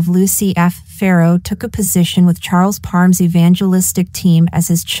name of Lucy F. Farrow took a position with Charles Parham's evangelistic team as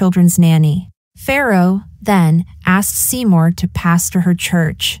his children's nanny. Farrow, then, asked Seymour to pastor her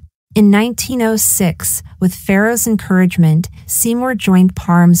church. In 1906, with Farrow's encouragement, Seymour joined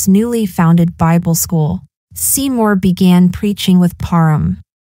Parham's newly founded Bible school. Seymour began preaching with Parham.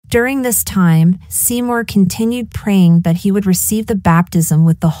 During this time, Seymour continued praying that he would receive the baptism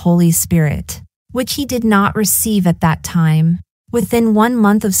with the Holy Spirit, which he did not receive at that time. Within 1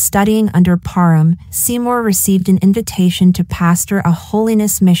 month of studying under Parham, Seymour received an invitation to pastor a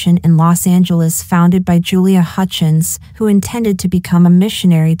holiness mission in Los Angeles founded by Julia Hutchins, who intended to become a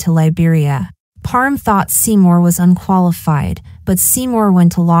missionary to Liberia. Parham thought Seymour was unqualified, but Seymour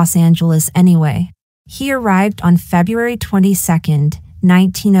went to Los Angeles anyway. He arrived on February 22,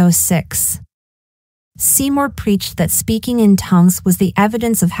 1906. Seymour preached that speaking in tongues was the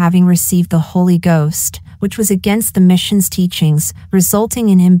evidence of having received the Holy Ghost, which was against the mission's teachings, resulting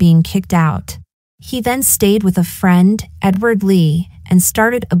in him being kicked out. He then stayed with a friend, Edward Lee, and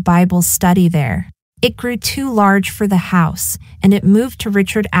started a Bible study there. It grew too large for the house, and it moved to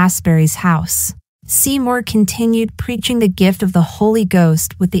Richard Asbury's house. Seymour continued preaching the gift of the Holy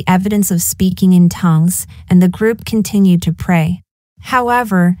Ghost with the evidence of speaking in tongues, and the group continued to pray.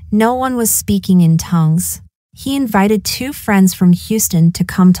 However, no one was speaking in tongues. He invited 2 friends from Houston to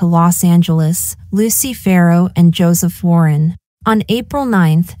come to Los Angeles, Lucy Farrow and Joseph Warren. On April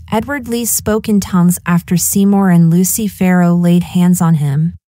 9th, Edward Lee spoke in tongues after Seymour and Lucy Farrow laid hands on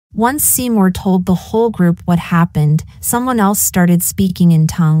him. Once Seymour told the whole group what happened, someone else started speaking in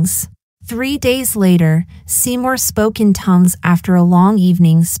tongues. 3 days later, Seymour spoke in tongues after a long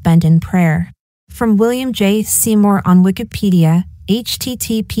evening spent in prayer. From William J. Seymour on Wikipedia,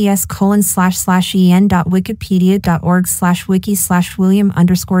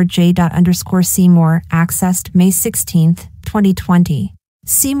 https://en.wikipedia.org/wiki/William_J._Seymour, accessed May 16, 2020.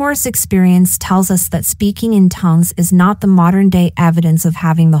 Seymour's experience tells us that speaking in tongues is not the modern-day evidence of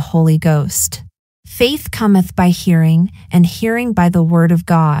having the Holy Ghost. Faith cometh by hearing, and hearing by the word of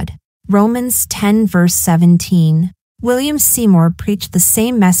God. Romans 10 verse 17. William Seymour preached the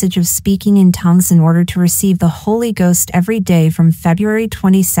same message of speaking in tongues in order to receive the Holy Ghost every day from February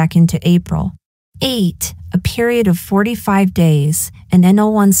 22 to April 8, a period of 45 days, and no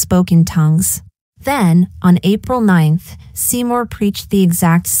one spoke in tongues. Then, on April 9th, Seymour preached the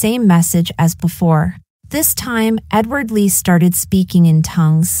exact same message as before. This time, Edward Lee started speaking in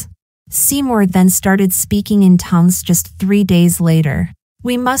tongues. Seymour then started speaking in tongues just 3 days later.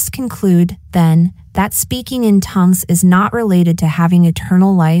 We must conclude, then, that speaking in tongues is not related to having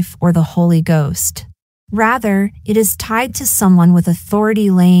eternal life or the Holy Ghost. Rather, it is tied to someone with authority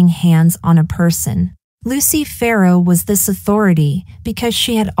laying hands on a person. Lucy Farrow was this authority because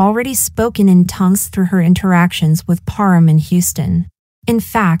she had already spoken in tongues through her interactions with Parham in Houston. In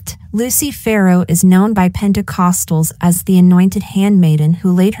fact, Lucy Farrow is known by Pentecostals as the anointed handmaiden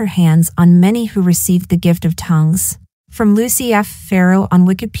who laid her hands on many who received the gift of tongues. From Lucy F. Farrow on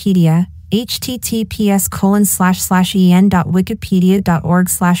Wikipedia,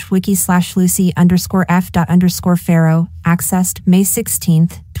 https://en.wikipedia.org/wiki/Lucy_F._Farrow, accessed May 16,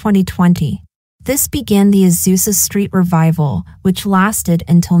 2020. This began the Azusa Street Revival, which lasted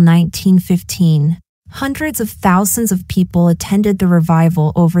until 1915. Hundreds of thousands of people attended the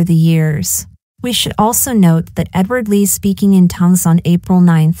revival over the years. We should also note that Edward Lee speaking in tongues on April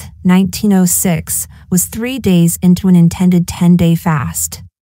 9, 1906, was 3 days into an intended 10-day fast.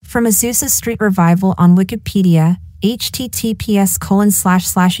 From Azusa Street Revival on Wikipedia,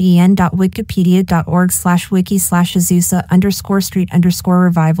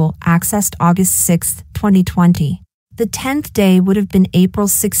 https://en.wikipedia.org/wiki/Azusa_street_revival, accessed August 6, 2020. The 10th day would have been April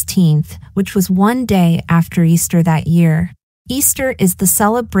 16th, which was 1 day after Easter that year. Easter is the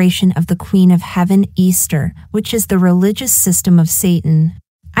celebration of the Queen of Heaven, Easter, which is the religious system of Satan.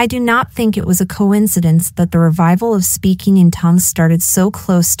 I do not think it was a coincidence that the revival of speaking in tongues started so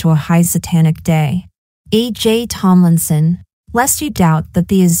close to a high satanic day. A.J. Tomlinson. Lest you doubt that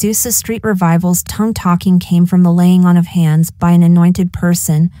the Azusa Street Revival's tongue-talking came from the laying on of hands by an anointed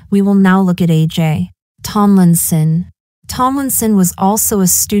person, we will now look at A.J. Tomlinson. Tomlinson was also a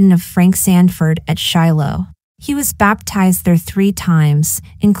student of Frank Sanford at Shiloh. He was baptized there 3 times,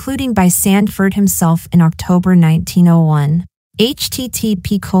 including by Sanford himself in October 1901.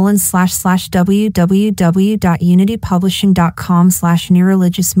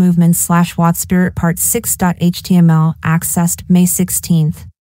 http://www.unitypublishing.com/newreligiousmovement/WattSpirit Part 6.html, accessed May 16,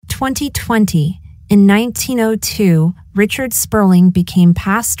 2020. In 1902, Richard Sperling became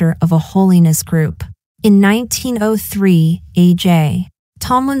pastor of a holiness group. In 1903, A.J.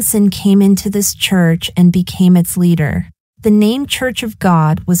 Tomlinson came into this church and became its leader. The name Church of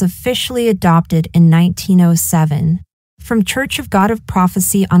God was officially adopted in 1907. From Church of God of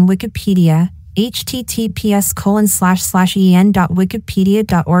Prophecy on Wikipedia,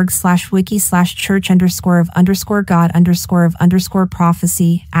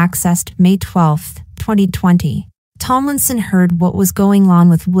 https://en.wikipedia.org/wiki/church_of_God_of_prophecy, accessed May 12, 2020. Tomlinson heard what was going on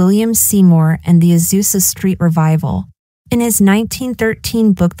with William Seymour and the Azusa Street Revival. In his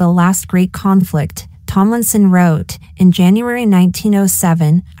 1913 book The Last Great Conflict, Tomlinson wrote, "In January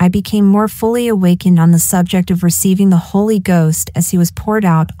 1907, I became more fully awakened on the subject of receiving the Holy Ghost as he was poured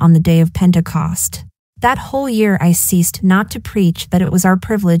out on the day of Pentecost. That whole year I ceased not to preach that it was our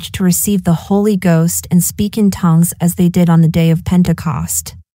privilege to receive the Holy Ghost and speak in tongues as they did on the day of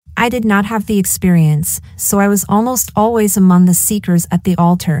Pentecost. I did not have the experience, so I was almost always among the seekers at the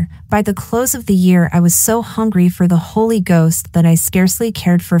altar. By the close of the year I was so hungry for the Holy Ghost that I scarcely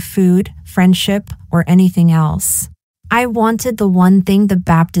cared for food, friendship, or anything else. I wanted the one thing, the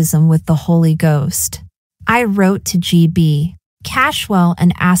baptism with the Holy Ghost. I wrote to G.B. Cashwell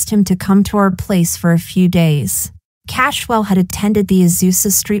and asked him to come to our place for a few days. Cashwell had attended the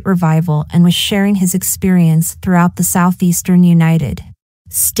Azusa Street Revival and was sharing his experience throughout the southeastern United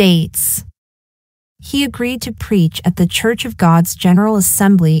States. He agreed to preach at the Church of God's General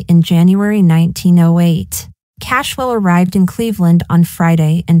Assembly in January 1908. Cashwell arrived in Cleveland on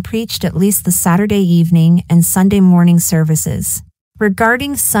Friday and preached at least the Saturday evening and Sunday morning services.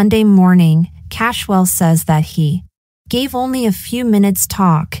 Regarding Sunday morning, Cashwell says that he gave only a few minutes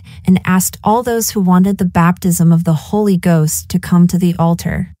talk and asked all those who wanted the baptism of the Holy Ghost to come to the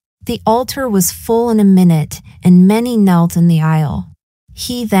altar. The altar was full in a minute, and many knelt in the aisle.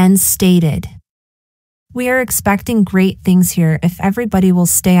 He then stated, We are expecting great things here if everybody will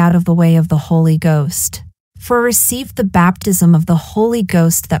stay out of the way of the Holy Ghost. For received the baptism of the Holy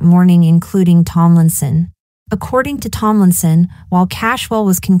Ghost that morning, including Tomlinson. According to Tomlinson, while Cashwell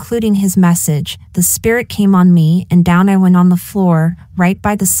was concluding his message, the Spirit came on me and down I went on the floor, right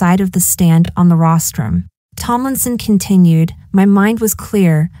by the side of the stand on the rostrum. Tomlinson continued, my mind was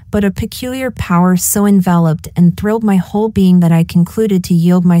clear, but a peculiar power so enveloped and thrilled my whole being that I concluded to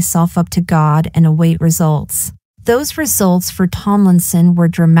yield myself up to God and await results. Those results for Tomlinson were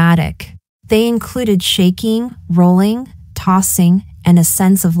dramatic. They included shaking, rolling, tossing, and a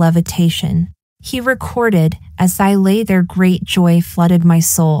sense of levitation. He recorded, as I lay there great joy flooded my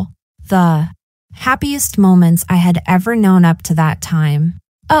soul. The happiest moments I had ever known up to that time.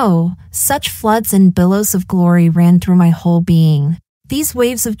 Oh, such floods and billows of glory ran through my whole being. These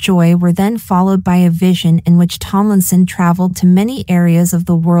waves of joy were then followed by a vision in which Tomlinson traveled to many areas of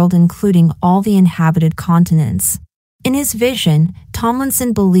the world, including all the inhabited continents. In his vision,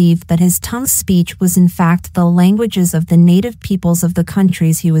 Tomlinson believed that his tongue speech was in fact the languages of the native peoples of the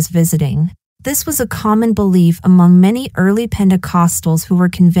countries he was visiting. This was a common belief among many early Pentecostals who were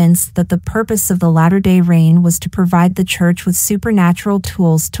convinced that the purpose of the latter-day rain was to provide the church with supernatural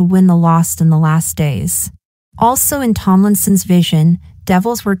tools to win the lost in the last days. Also in Tomlinson's vision,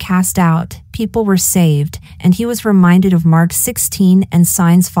 devils were cast out, people were saved, and he was reminded of Mark 16 and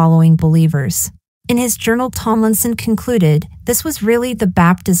signs following believers. In his journal, Tomlinson concluded, this was really the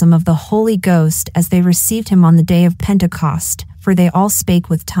baptism of the Holy Ghost as they received him on the day of Pentecost, for they all spake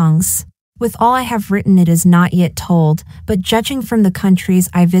with tongues. With all I have written it is not yet told, but judging from the countries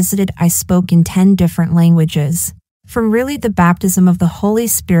I visited I spoke in 10 different languages. From Really the Baptism of the Holy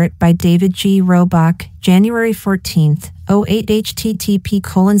Spirit by David G. Roebuck, January 14th, 08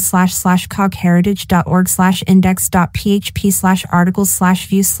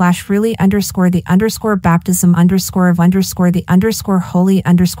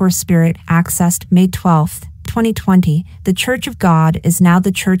 accessed May 12th. 2020, the Church of God is now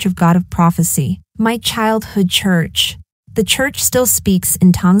the Church of God of Prophecy, my childhood church. The church still speaks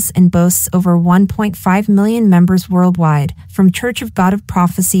in tongues and boasts over 1.5 million members worldwide. From Church of God of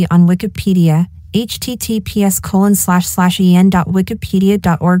Prophecy on Wikipedia,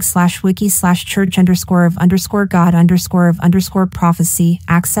 https://en.wikipedia.org/wiki/church_of_God_of_prophecy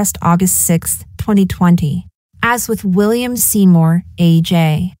accessed August 6, 2020. As with William Seymour,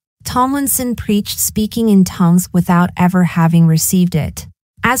 A.J. Tomlinson preached speaking in tongues without ever having received it.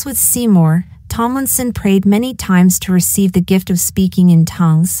 As with Seymour, Tomlinson prayed many times to receive the gift of speaking in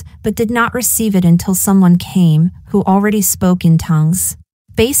tongues, but did not receive it until someone came who already spoke in tongues.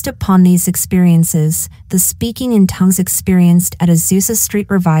 Based upon these experiences, the speaking in tongues experienced at Azusa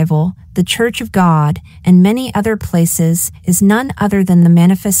Street Revival, the Church of God, and many other places is none other than the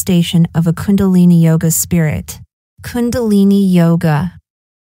manifestation of a Kundalini Yoga spirit. Kundalini Yoga.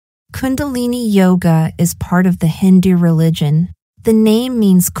 Kundalini Yoga is part of the Hindu religion. The name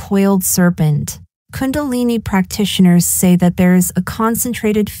means coiled serpent. Kundalini practitioners say that there is a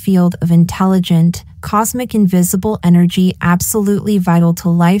concentrated field of intelligent, cosmic invisible energy absolutely vital to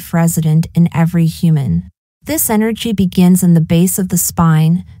life resident in every human. This energy begins in the base of the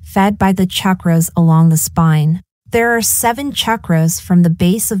spine, fed by the chakras along the spine. There are 7 chakras from the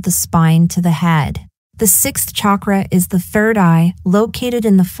base of the spine to the head. The 6th chakra is the third eye, located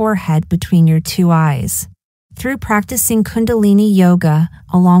in the forehead between your 2 eyes. Through practicing Kundalini Yoga,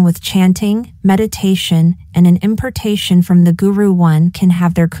 along with chanting, meditation, and an impartation from the Guru, one can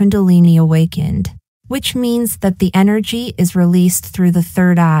have their Kundalini awakened, which means that the energy is released through the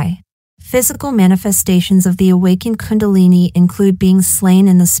third eye. Physical manifestations of the awakened Kundalini include being slain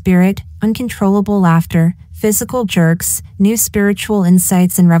in the spirit, uncontrollable laughter, physical jerks, new spiritual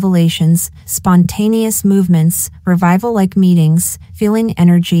insights and revelations, spontaneous movements, revival-like meetings, feeling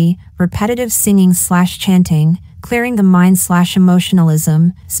energy, repetitive singing/chanting, clearing the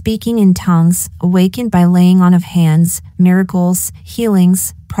mind/emotionalism, speaking in tongues, awakened by laying on of hands, miracles,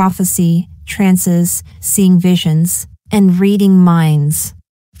 healings, prophecy, trances, seeing visions, and reading minds.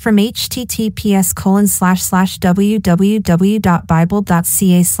 From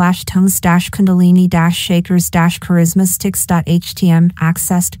https://www.bible.ca/tongues-kundalini-shakers-charismatics.htm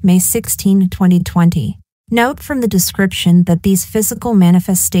accessed May 16, 2020. Note from the description that these physical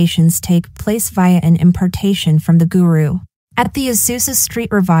manifestations take place via an impartation from the Guru. At the Azusa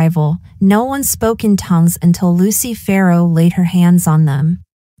Street Revival, no one spoke in tongues until Lucy Farrow laid her hands on them.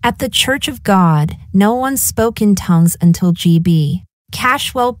 At the Church of God, no one spoke in tongues until G.B.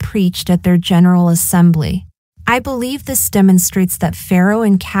 Cashwell preached at their General Assembly. I believe this demonstrates that Farrow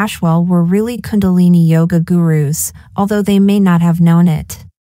and Cashwell were really Kundalini Yoga gurus, although they may not have known it.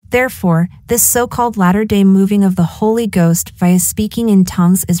 Therefore, this so-called latter-day moving of the Holy Ghost via speaking in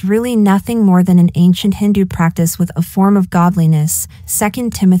tongues is really nothing more than an ancient Hindu practice with a form of godliness, 2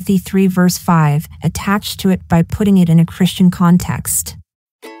 Timothy 3 verse 5, attached to it by putting it in a Christian context.